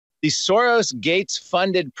the Soros Gates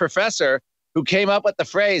funded professor who came up with the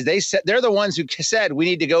phrase. They're the ones who said we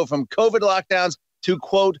need to go from COVID lockdowns to,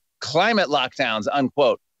 quote, climate lockdowns,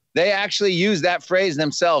 unquote. They actually use that phrase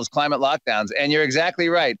themselves, climate lockdowns. And you're exactly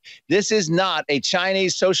right. This is not a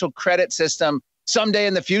Chinese social credit system someday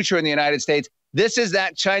in the future in the United States. This is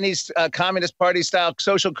that Chinese Communist Party style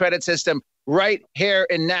social credit system right here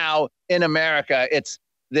and now in America. It's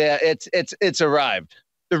arrived.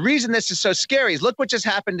 The reason this is so scary is look what just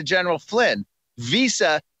happened to General Flynn.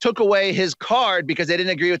 Visa took away his card because they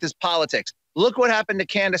didn't agree with his politics. Look what happened to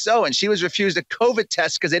Candace Owens. She was refused a COVID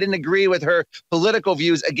test because they didn't agree with her political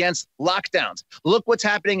views against lockdowns. Look what's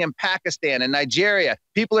happening in Pakistan and Nigeria.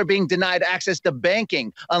 People are being denied access to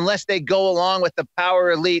banking unless they go along with the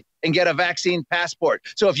power elite and get a vaccine passport.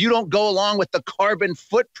 So if you don't go along with the carbon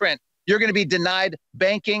footprint, you're going to be denied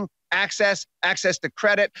banking, access to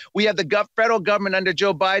credit. We have the federal government under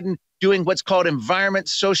Joe Biden doing what's called environment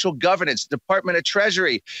social governance. The Department of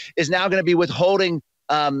Treasury is now going to be withholding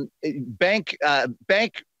bank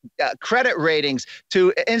credit ratings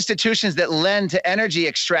to institutions that lend to energy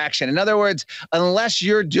extraction. In other words, unless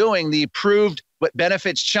you're doing the approved what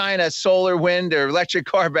benefits China, solar, wind, or electric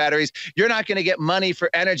car batteries, you're not going to get money for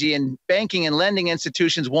energy, and banking and lending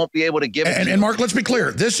institutions won't be able to give it to you. And Mark, let's be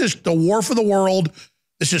clear. This is the war for the world.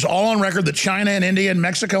 This is all on record that China and India and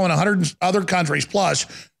Mexico and 100 other countries plus,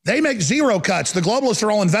 they make zero cuts. The globalists are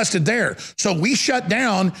all invested there. So we shut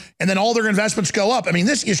down and then all their investments go up. I mean,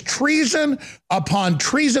 this is treason upon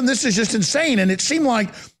treason. This is just insane. And it seemed like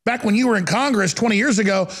back when you were in Congress 20 years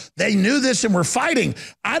ago, they knew this and were fighting.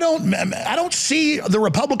 I don't see the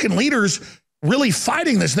Republican leaders really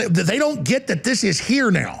fighting this. They don't get that this is here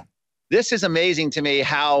now. This is amazing to me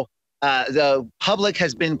how the public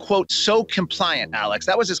has been, quote, so compliant, Alex.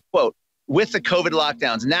 That was his quote, with the COVID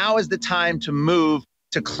lockdowns. Now is the time to move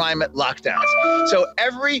to climate lockdowns. So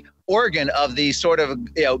every organ of the sort of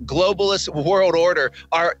globalist world order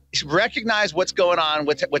recognize what's going on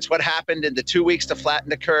with what happened in the 2 weeks to flatten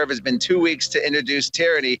the curve has been 2 weeks to introduce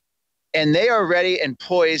tyranny. And they are ready and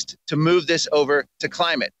poised to move this over to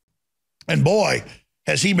climate. And boy,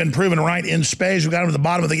 has he been proven right in spades. We got him to the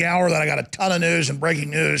bottom of the hour. Then I got a ton of news and breaking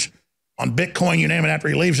news on Bitcoin, you name it, after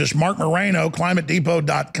he leaves us. Mark Moreno,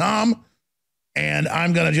 climatedepot.com. And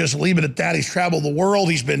I'm going to just leave it at that. He's traveled the world.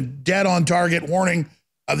 He's been dead on target, warning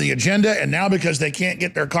of the agenda. And now because they can't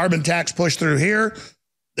get their carbon tax pushed through here,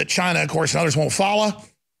 that China, of course, and others won't follow.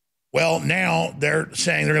 Well, now they're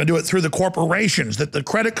saying they're going to do it through the corporations, that the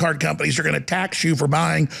credit card companies are going to tax you for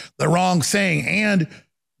buying the wrong thing and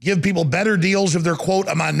give people better deals if they're, quote,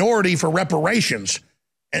 a minority for reparations.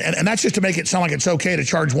 And that's just to make it sound like it's okay to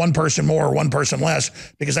charge one person more or one person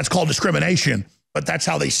less, because that's called discrimination. But that's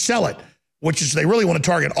how they sell it, which is they really want to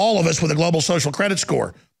target all of us with a global social credit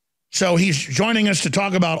score. So he's joining us to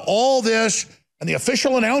talk about all this and the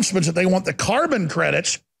official announcements that they want the carbon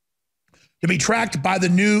credits to be tracked by the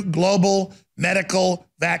new global medical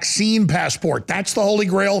vaccine passport. That's the holy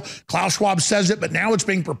grail. Klaus Schwab says it, but now it's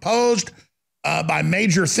being proposed by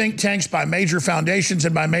major think tanks, by major foundations,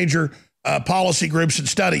 and by major policy groups and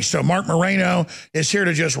studies. So Mark Moreno is here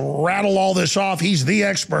to just rattle all this off. He's the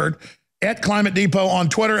expert at Climate Depot on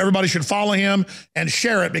Twitter. Everybody should follow him and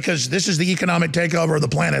share it, because this is the economic takeover of the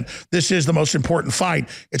planet. This is the most important fight.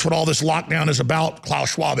 It's what all this lockdown is about,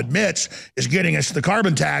 Klaus Schwab admits, is getting us to the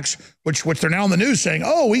carbon tax, which they're now in the news saying,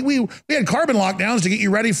 oh, we had carbon lockdowns to get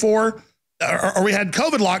you ready for, or we had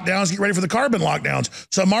COVID lockdowns to get ready for the carbon lockdowns.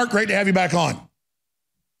 So Mark, great to have you back on.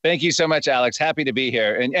 Thank you so much, Alex. Happy to be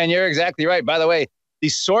here. And you're exactly right. By the way, the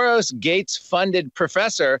Soros Gates funded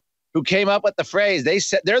professor who came up with the phrase,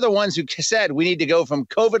 they're the ones who said we need to go from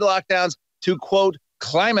COVID lockdowns to, quote,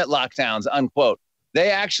 climate lockdowns, unquote. They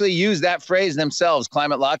actually use that phrase themselves,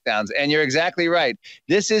 climate lockdowns. And you're exactly right.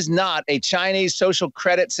 This is not a Chinese social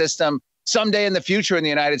credit system someday in the future in the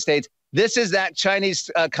United States. This is that Chinese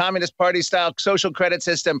Communist Party style social credit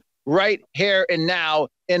system right here and now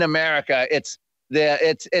in America. It's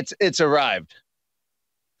arrived.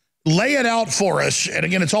 Lay it out for us. And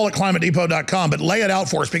again, it's all at climatedepot.com, but lay it out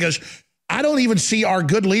for us, because I don't even see our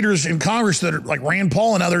good leaders in Congress that are like Rand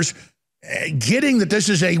Paul and others getting that this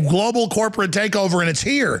is a global corporate takeover and it's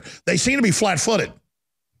here. They seem to be flat-footed.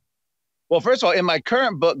 Well, first of all, in my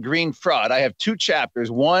current book, Green Fraud, I have 2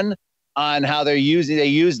 chapters. One on how they use the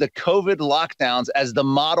COVID lockdowns as the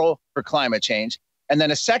model for climate change. And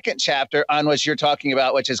then a second chapter on what you're talking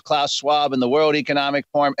about, which is Klaus Schwab and the World Economic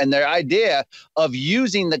Forum and their idea of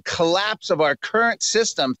using the collapse of our current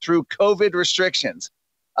system through COVID restrictions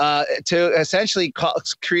to essentially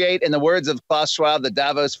create, in the words of Klaus Schwab, the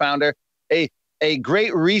Davos founder, a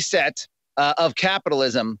great reset of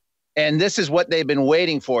capitalism And this is what they've been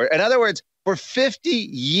waiting for. In other words, for 50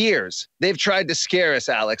 years, they've tried to scare us,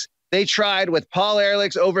 Alex. They tried with Paul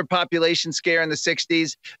Ehrlich's overpopulation scare in the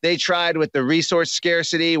 60s. They tried with the resource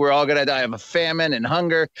scarcity. We're all going to die of a famine and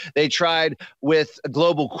hunger. They tried with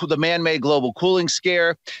the man-made global cooling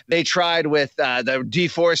scare. They tried with the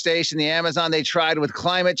deforestation, the Amazon. They tried with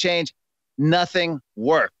climate change. Nothing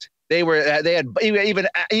worked. They had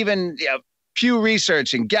even Pew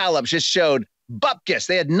Research and Gallup just showed bupkis.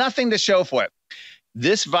 They had nothing to show for it.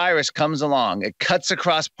 This virus comes along. It cuts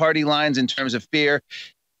across party lines in terms of fear.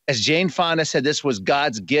 As Jane Fonda said, this was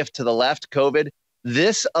God's gift to the left, COVID.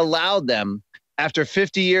 This allowed them, after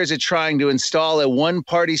 50 years of trying to install a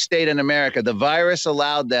one-party state in America, the virus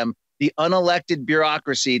allowed them, the unelected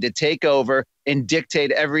bureaucracy, to take over and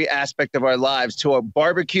dictate every aspect of our lives, to our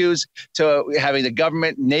barbecues, to having the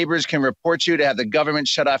government, neighbors can report you, to have the government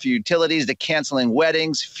shut off your utilities, to canceling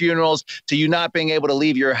weddings, funerals, to you not being able to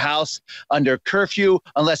leave your house under curfew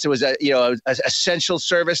unless it was a essential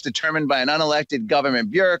service determined by an unelected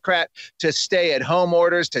government bureaucrat, to stay-at-home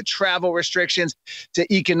orders, to travel restrictions, to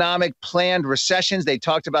economic planned recessions. They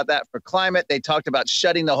talked about that for climate. They talked about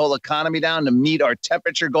shutting the whole economy down to meet our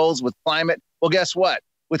temperature goals with climate. Well, guess what?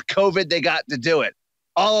 With COVID, they got to do it.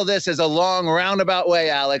 All of this is a long roundabout way,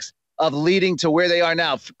 Alex, of leading to where they are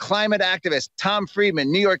now. Climate activist Tom Friedman,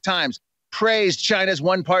 New York Times, praised China's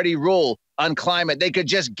one-party rule on climate. They could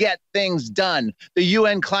just get things done. The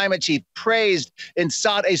UN climate chief praised and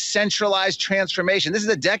sought a centralized transformation. This is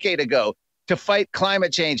a decade ago to fight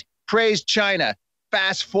climate change. Praised China.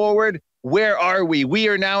 Fast forward, where are we? We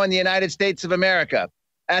are now in the United States of America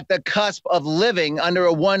at the cusp of living under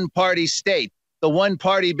a one-party state. The one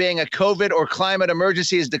party being a COVID or climate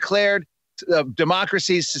emergency is declared,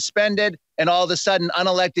 democracy is suspended, and all of a sudden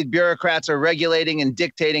unelected bureaucrats are regulating and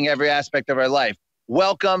dictating every aspect of our life.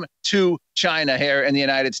 Welcome to China here in the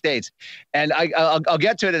United States. And I'll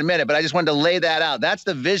get to it in a minute, but I just wanted to lay that out. That's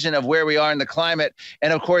the vision of where we are in the climate.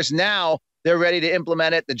 And of course, now they're ready to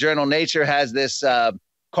implement it. The journal Nature has this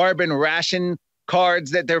carbon ration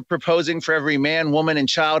cards that they're proposing for every man, woman, and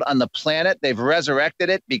child on the planet. They've resurrected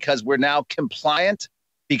it because we're now compliant,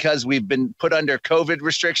 because we've been put under COVID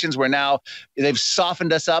restrictions. They've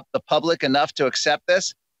softened us up, the public, enough to accept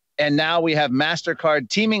this. And now we have MasterCard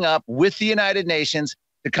teaming up with the United Nations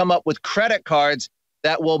to come up with credit cards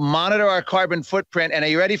that will monitor our carbon footprint. And are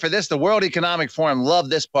you ready for this? The World Economic Forum loved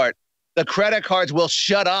this part. The credit cards will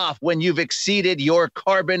shut off when you've exceeded your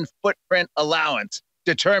carbon footprint allowance,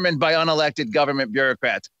 determined by unelected government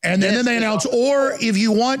bureaucrats. And then they announce, or if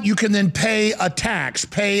you want, you can then pay a tax,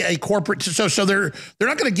 pay a corporate. So they're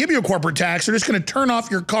not going to give you a corporate tax. They're just going to turn off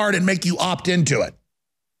your card and make you opt into it.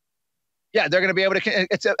 Yeah, they're going to be able to.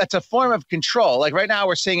 It's a form of control. Like right now,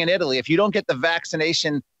 we're seeing in Italy, if you don't get the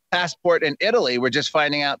vaccination passport in Italy, we're just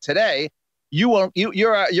finding out today, you will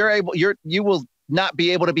not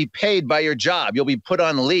be able to be paid by your job. You'll be put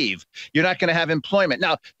on leave. You're not going to have employment.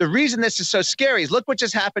 Now, the reason this is so scary is look what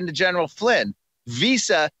just happened to General Flynn.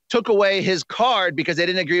 Visa took away his card because they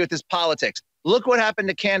didn't agree with his politics. Look what happened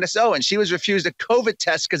to Candace Owens. She was refused a COVID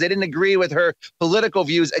test because they didn't agree with her political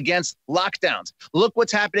views against lockdowns. Look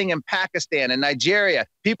what's happening in Pakistan and Nigeria.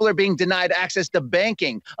 People are being denied access to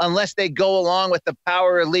banking unless they go along with the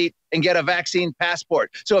power elite and get a vaccine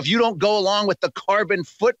passport. So if you don't go along with the carbon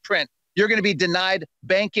footprint, you're going to be denied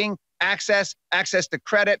banking, access to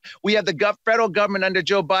credit. We have the federal government under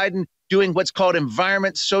Joe Biden doing what's called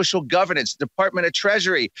environment social governance. The Department of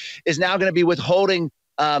Treasury is now going to be withholding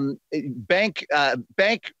bank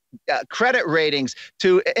credit ratings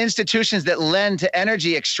to institutions that lend to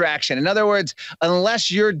energy extraction. In other words,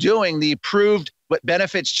 unless you're doing the approved what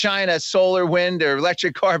benefits China, solar, wind, or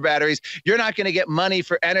electric car batteries, you're not going to get money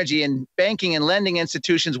for energy, and banking and lending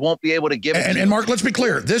institutions won't be able to give it to you. And Mark, let's be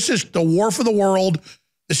clear. This is the war for the world.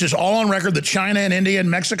 This is all on record that China and India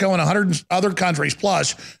and Mexico and 100 other countries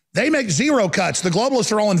plus, they make zero cuts. The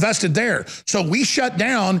globalists are all invested there. So we shut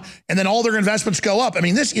down and then all their investments go up. I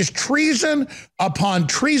mean, this is treason upon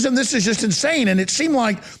treason. This is just insane. And it seemed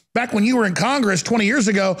like back when you were in Congress 20 years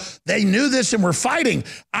ago, they knew this and were fighting.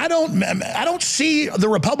 I don't see the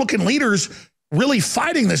Republican leaders really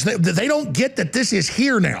fighting this. They don't get that this is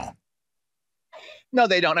here now. No,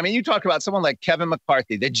 they don't. I mean, you talk about someone like Kevin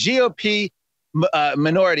McCarthy, the GOP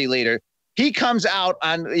minority leader. He comes out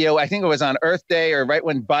on, I think it was on Earth Day or right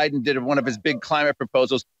when Biden did one of his big climate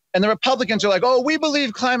proposals. And the Republicans are like, oh, we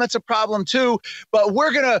believe climate's a problem too, but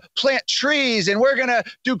we're going to plant trees and we're going to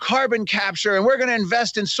do carbon capture and we're going to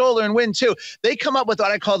invest in solar and wind too. They come up with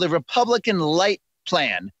what I call the Republican light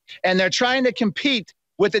plan. And they're trying to compete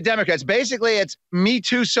with the Democrats. Basically, it's Me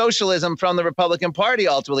Too socialism from the Republican Party,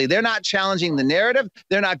 ultimately. They're not challenging the narrative.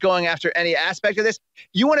 They're not going after any aspect of this.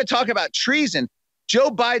 You want to talk about treason?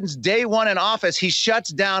 Joe Biden's day one in office, he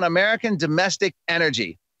shuts down American domestic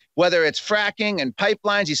energy, whether it's fracking and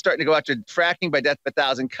pipelines. He's starting to go after fracking by death per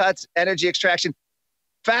thousand cuts, energy extraction.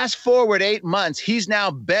 Fast forward 8 months, he's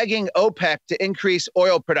now begging OPEC to increase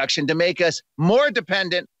oil production to make us more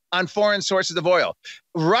dependent on foreign sources of oil.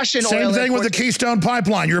 Russian Same oil. Same thing with the Keystone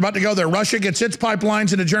Pipeline. You're about to go there. Russia gets its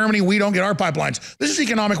pipelines into Germany. We don't get our pipelines. This is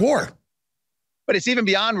economic war. But it's even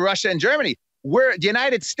beyond Russia and Germany. The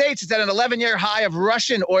United States is at an 11-year high of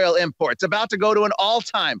Russian oil imports, about to go to an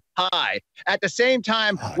all-time high. At the same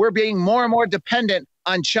time, we're being more and more dependent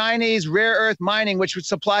on Chinese rare earth mining, which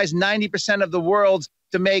supplies 90% of the world's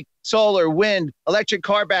to make solar, wind, electric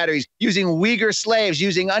car batteries, using Uyghur slaves,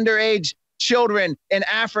 using underage children in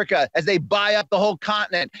Africa as they buy up the whole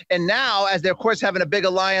continent. And now, as they're, of course, having a big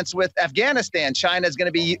alliance with Afghanistan, China is going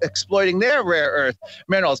to be exploiting their rare earth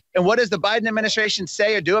minerals. And what does the Biden administration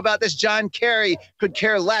say or do about this? John Kerry could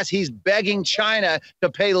care less. He's begging China to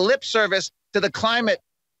pay lip service to the Climate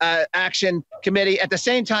Action Committee, at the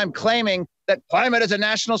same time claiming that climate is a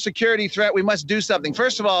national security threat. We must do something.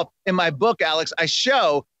 First of all, in my book, Alex, I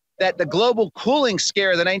show that the global cooling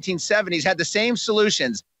scare of the 1970s had the same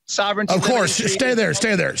solutions. Sovereignty. Of course. Stay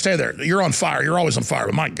there. You're on fire. You're always on fire.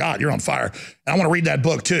 But my God, you're on fire. And I want to read that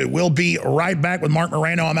book, too. We'll be right back with Mark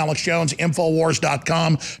Moreno. I'm Alex Jones,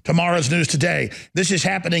 Infowars.com. Tomorrow's News Today. This is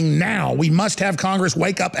happening now. We must have Congress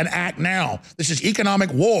wake up and act now. This is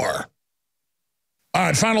economic war. All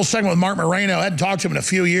right, final segment with Mark Moreno. I hadn't talked to him in a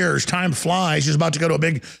few years. Time flies. He's about to go to a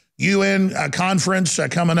big UN conference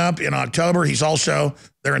coming up in October. He's also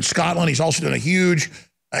there in Scotland. He's also doing a huge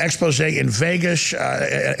expose in Vegas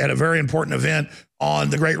at a very important event on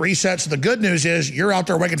the Great Reset. So the good news is you're out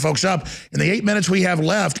there waking folks up. In the 8 minutes we have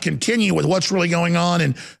left, continue with what's really going on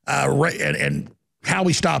and how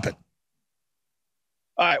we stop it.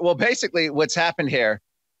 All right. Well, basically what's happened here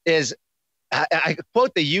is I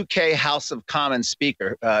quote the UK House of Commons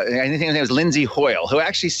speaker, I think his name was Lindsay Hoyle, who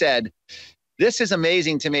actually said, "This is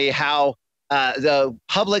amazing to me how the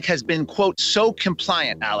public has been, quote, so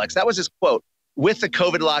compliant," Alex. That was his quote, "with the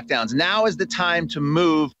COVID lockdowns. Now is the time to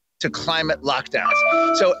move to climate lockdowns."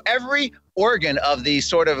 So every organ of the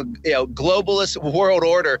sort of globalist world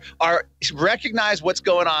order recognize what's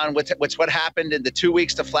going on with what happened in the 2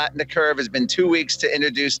 weeks to flatten the curve has been 2 weeks to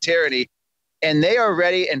introduce tyranny. And they are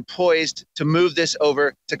ready and poised to move this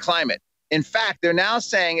over to climate. In fact, they're now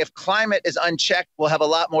saying if climate is unchecked, we'll have a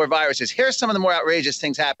lot more viruses. Here's some of the more outrageous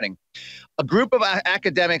things happening. A group of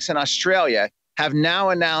academics in Australia have now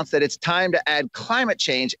announced that it's time to add climate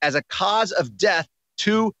change as a cause of death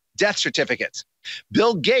to death certificates.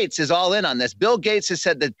 Bill Gates is all in on this. Bill Gates has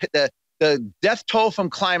said that the death toll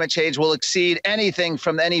from climate change will exceed anything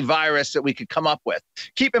from any virus that we could come up with.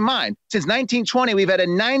 Keep in mind, since 1920, we've had a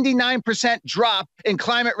 99% drop in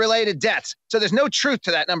climate-related deaths. So there's no truth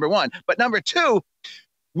to that, number one. But number two,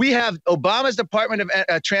 we have Obama's Department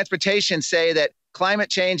of Transportation say that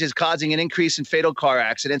climate change is causing an increase in fatal car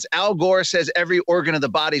accidents. Al Gore says every organ of the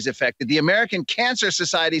body is affected. The American Cancer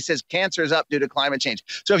Society says cancer is up due to climate change.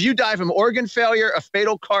 So if you die from organ failure, a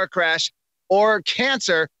fatal car crash, or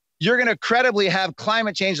cancer, you're going to credibly have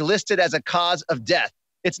climate change listed as a cause of death.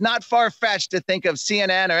 It's not far-fetched to think of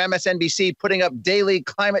CNN or MSNBC putting up daily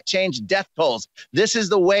climate change death tolls. This is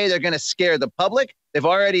the way they're going to scare the public. They've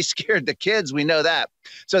already scared the kids. We know that.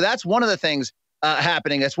 So that's one of the things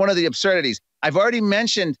happening. That's one of the absurdities. I've already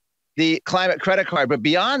mentioned the climate credit card, but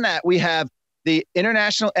beyond that, we have the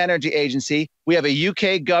International Energy Agency. We have a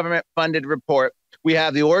UK government-funded report. We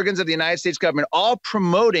have the organs of the United States government all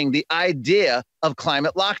promoting the idea of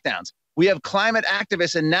climate lockdowns. We have climate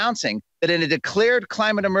activists announcing that in a declared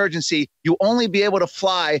climate emergency, you only be able to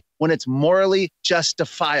fly when it's morally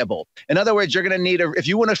justifiable. In other words, you're going to need if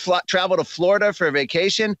you want to travel to Florida for a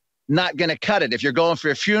vacation, not going to cut it. If you're going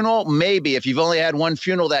for a funeral, maybe. If you've only had one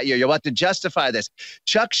funeral that year, you'll have to justify this.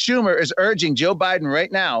 Chuck Schumer is urging Joe Biden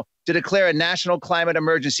right now to declare a national climate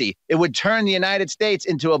emergency. It would turn the United States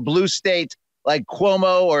into a blue state like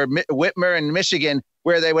Cuomo or Whitmer in Michigan,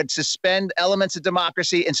 where they would suspend elements of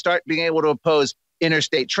democracy and start being able to oppose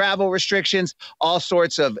interstate travel restrictions, all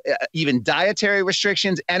sorts of even dietary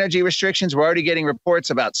restrictions, energy restrictions. We're already getting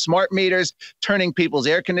reports about smart meters, turning people's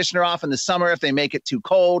air conditioner off in the summer if they make it too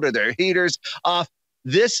cold or their heaters off.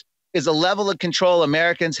 This is a level of control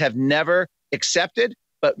Americans have never accepted,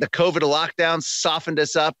 but the COVID lockdowns softened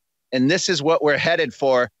us up. And this is what we're headed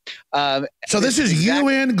for. So this is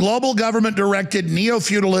UN global government directed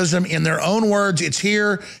neo-feudalism. In their own words, it's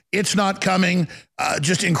here. It's not coming.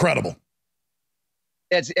 Just incredible.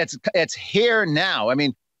 It's here now. I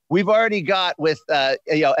mean, we've already got with I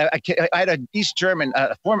had a East German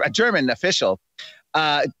a German official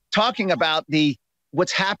talking about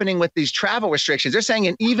what's happening with these travel restrictions. They're saying,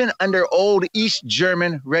 and even under old East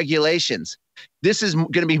German regulations, this is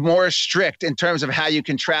going to be more strict in terms of how you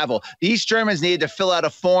can travel. The East Germans needed to fill out a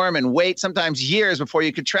form and wait sometimes years before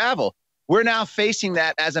you could travel. We're now facing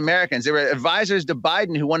that as Americans. There were advisors to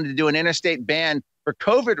Biden who wanted to do an interstate ban for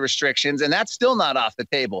COVID restrictions, and that's still not off the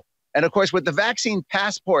table. And of course, with the vaccine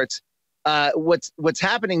passports, what's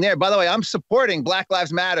happening there, by the way, I'm supporting Black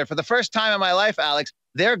Lives Matter. For the first time in my life, Alex,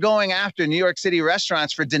 they're going after New York City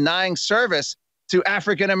restaurants for denying service to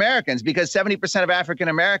African Americans because 70% of African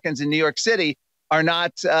Americans in New York City are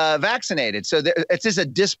not vaccinated. So it's just a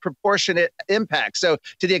disproportionate impact. So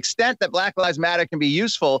to the extent that Black Lives Matter can be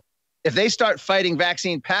useful, if they start fighting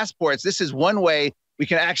vaccine passports, this is one way we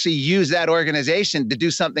can actually use that organization to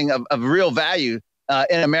do something of real value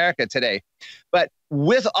in America today. But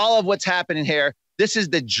with all of what's happening here, this is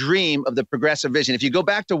the dream of the progressive vision. If you go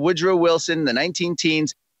back to Woodrow Wilson in the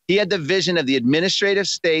 19-teens, he had the vision of the administrative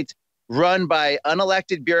state run by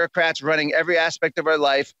unelected bureaucrats running every aspect of our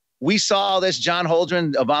life. We saw all this. John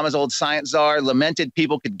Holdren, Obama's old science czar, lamented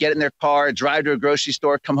people could get in their car, drive to a grocery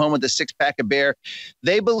store, come home with a six-pack of beer.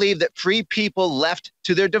 They believe that free people left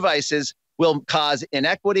to their devices will cause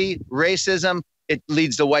inequity, racism, it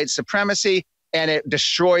leads to white supremacy, and it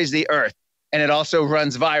destroys the earth. And it also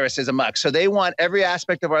runs viruses amok. So they want every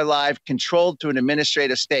aspect of our life controlled to an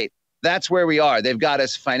administrative state. That's where we are. They've got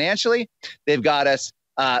us financially. They've got us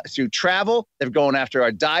through travel. They're going after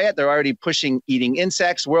our diet. They're already pushing eating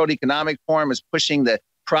insects. World Economic Forum is pushing the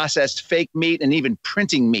processed fake meat and even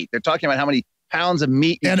printing meat. They're talking about how many pounds of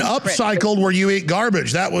meat you and can upcycled print. Where you eat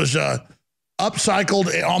garbage. That was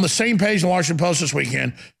upcycled on the same page in the Washington Post this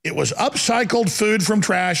weekend. It was upcycled food from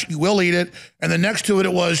trash. You will eat it. And then next to it,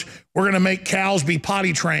 it was, we're going to make cows be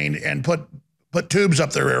potty trained and put tubes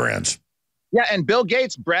up their rear ends. Yeah, and Bill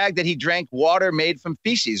Gates bragged that he drank water made from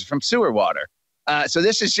feces, from sewer water. So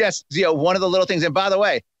this is just one of the little things. And by the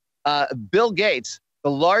way, Bill Gates,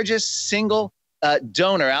 the largest single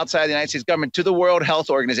donor outside the United States government to the World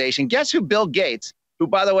Health Organization. Guess who Bill Gates, who,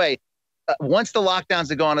 by the way, wants the lockdowns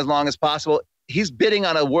to go on as long as possible, he's bidding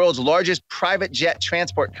on a world's largest private jet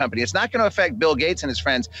transport company. It's not going to affect Bill Gates and his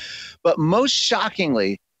friends. But most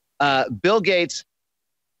shockingly, Bill Gates,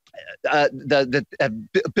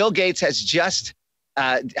 Bill Gates has just,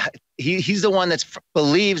 he's the one that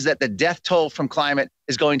believes that the death toll from climate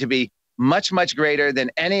is going to be much, much greater than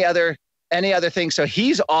any other thing. So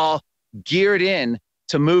he's all geared in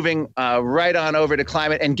to moving right on over to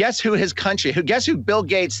climate. And guess who guess who Bill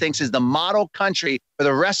Gates thinks is the model country for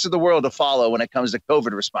the rest of the world to follow when it comes to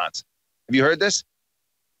COVID response? Have you heard this?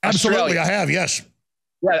 Absolutely, Australia. I have, yes.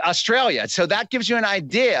 Yeah, Australia. So that gives you an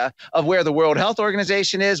idea of where the World Health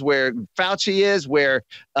Organization is, where Fauci is, where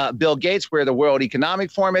Bill Gates, where the World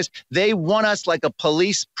Economic Forum is. They want us like a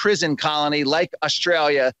police prison colony, like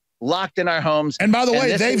Australia, locked in our homes. And by the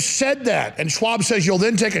way, they've said that. And Schwab says you'll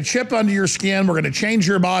then take a chip under your skin. We're going to change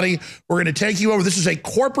your body. We're going to take you over. This is a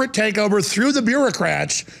corporate takeover through the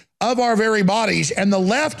bureaucrats of our very bodies. And the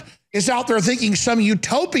left is out there thinking some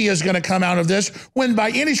utopia is going to come out of this, when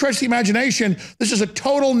by any stretch of the imagination, this is a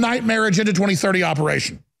total nightmare Agenda 2030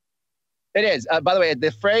 operation. It is. By the way,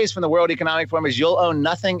 the phrase from the World Economic Forum is, you'll own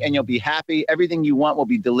nothing and you'll be happy. Everything you want will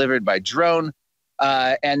be delivered by drone.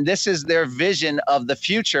 And this is their vision of the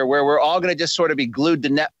future, where we're all going to just sort of be glued to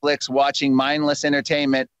Netflix watching mindless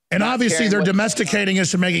entertainment. And obviously they're domesticating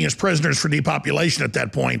us and making us prisoners for depopulation at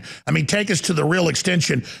that point. I mean, take us to the real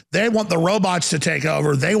extension. They want the robots to take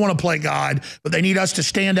over. They want to play God, but they need us to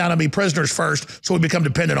stand down and be prisoners first so we become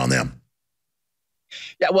dependent on them.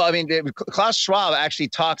 Yeah, well, I mean, Klaus Schwab actually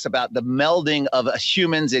talks about the melding of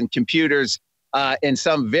humans and computers in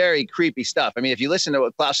some very creepy stuff. I mean, if you listen to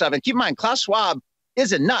what Klaus Schwab, and keep in mind, Klaus Schwab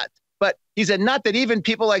is a nut. But he's a nut that even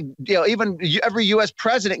people like, even every U.S.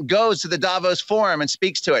 president goes to the Davos Forum and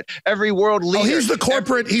speaks to it. Every world leader. Oh, he's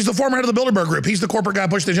the former head of the Bilderberg Group. He's the corporate guy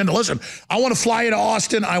pushing the agenda. Listen, I want to fly you to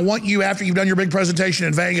Austin. I want you, after you've done your big presentation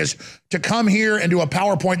in Vegas, to come here and do a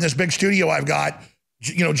PowerPoint in this big studio I've got,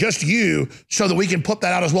 just you, so that we can put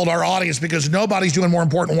that out as well to our audience, because nobody's doing more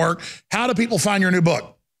important work. How do people find your new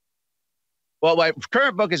book? Well, my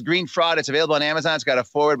current book is Green Fraud. It's available on Amazon. It's got a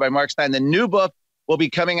foreword by Mark Steyn. The new book will be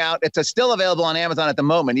coming out. It's still available on Amazon at the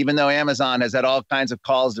moment, even though Amazon has had all kinds of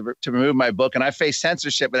calls to remove my book, and I face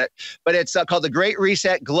censorship with it. But it's called The Great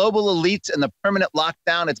Reset, Global Elites and the Permanent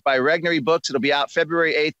Lockdown. It's by Regnery Books. It'll be out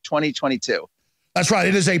February 8th, 2022. That's right.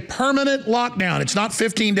 It is a permanent lockdown. It's not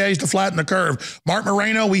 15 days to flatten the curve. Mark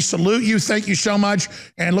Moreno, we salute you. Thank you so much,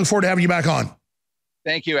 and look forward to having you back on.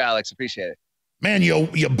 Thank you, Alex. Appreciate it. Man, you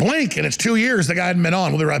blink and it's 2 years the guy hadn't been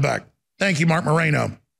on. We'll be right back. Thank you, Mark Moreno.